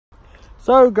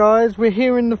So guys, we're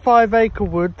here in the 5 Acre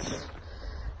Woods.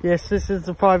 Yes, this is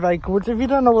the 5 Acre Woods. If you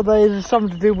don't know what that is, it's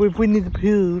something to do with Winnie the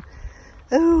Pooh.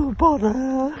 Oh,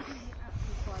 bother.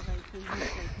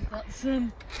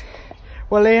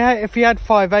 Well, if he had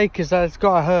 5 acres, that's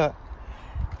gotta hurt.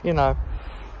 You know.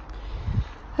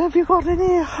 Have you got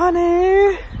any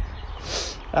honey?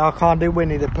 I can't do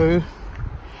Winnie the Pooh.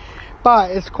 But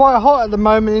it's quite hot at the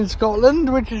moment in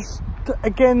Scotland, which is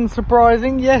again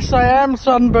surprising. Yes, I am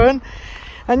sunburned.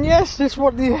 And yes, this is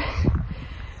what the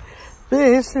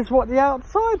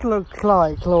outside looks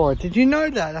like, Laura. Did you know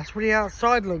that? That's what the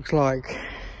outside looks like.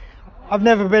 I've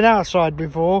never been outside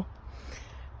before.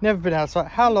 Never been outside.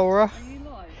 How, Laura? Are you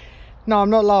live? No,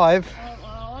 I'm not live.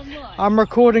 I'm live. I'm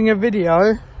recording a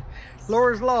video.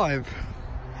 Laura's live.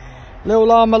 Little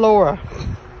llama Laura.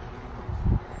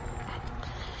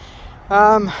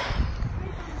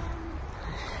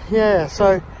 Yeah,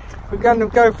 so we're going to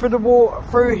go through the water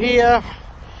through here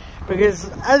because,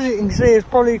 as you can see, it's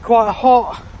probably quite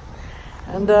hot.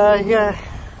 And yeah,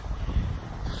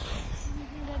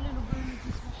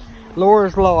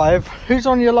 Laura's live. Who's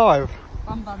on your live?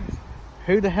 Bum Bums.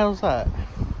 Who the hell's that?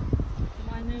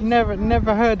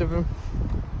 Never heard of him.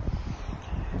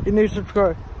 Your new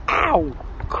subscriber. Ow!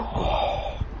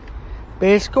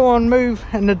 Bears, go on, move.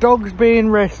 And the dog's being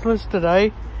restless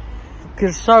today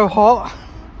because it's so hot.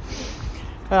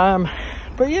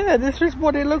 But yeah, this is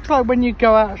what it looks like when you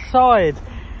go outside.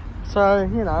 So,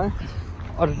 you know,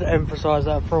 I'll just emphasize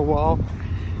that for a while.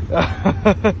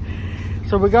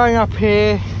 So we're going up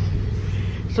here.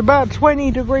 It's about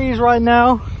 20 degrees right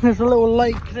now. There's a little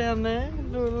lake down there,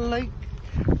 a little lake,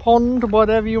 pond,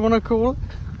 whatever you want to call it.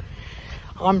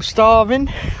 I'm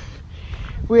starving.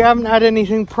 We haven't had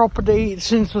anything proper to eat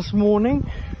since this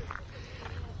morning.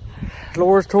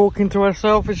 Laura's talking to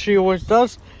herself as she always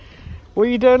does. What are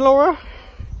you doing, Laura?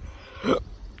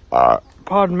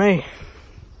 Pardon me.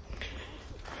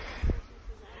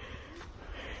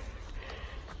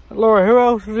 Laura, who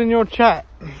else is in your chat?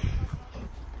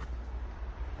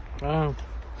 Oh.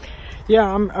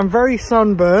 Yeah, I'm very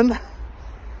sunburned.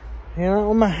 You know,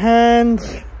 on my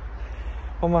hands,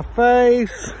 on my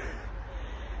face.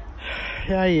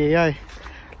 Yeah.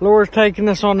 Laura's taking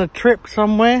us on a trip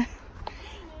somewhere.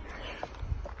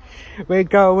 We're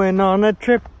going on a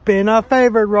trip in our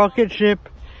favourite rocket ship,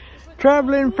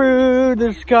 travelling through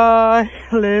the sky,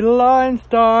 little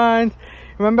Einsteins.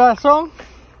 Remember that song?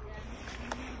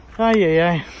 Oh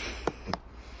yeah.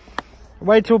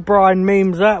 Wait till Brian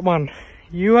memes that one.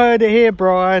 You heard it here,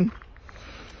 Brian.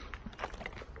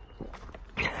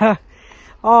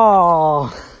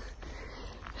 Oh.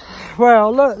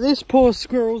 Well, look, this poor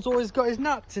squirrel's always got his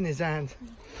nuts in his hand.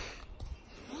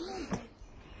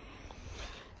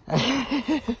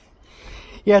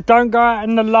 Yeah, don't go out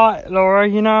in the light, Laura.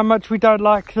 You know how much we don't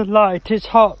like the light. It's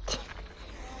hot.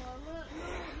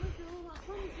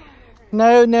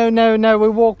 No. We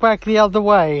walk back the other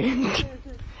way.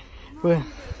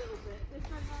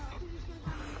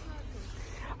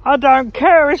 I don't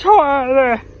care. It's hot out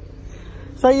there.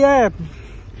 So yeah,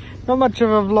 not much of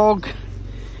a vlog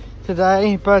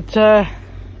today, but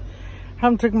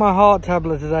haven't took my heart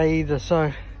tablet today either.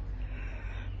 So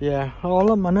yeah. Oh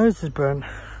look, my nose is burnt.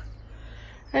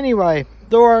 Anyway,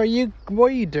 Laura, what are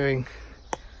you doing?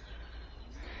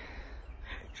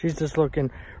 She's just looking.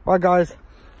 Right guys,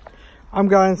 I'm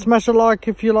going. Smash a like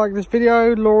if you like this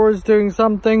video. Laura's doing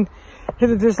something.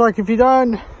 Hit a dislike if you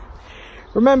don't.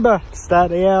 Remember, stay at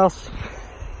the house.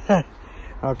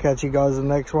 I'll catch you guys in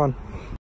the next one.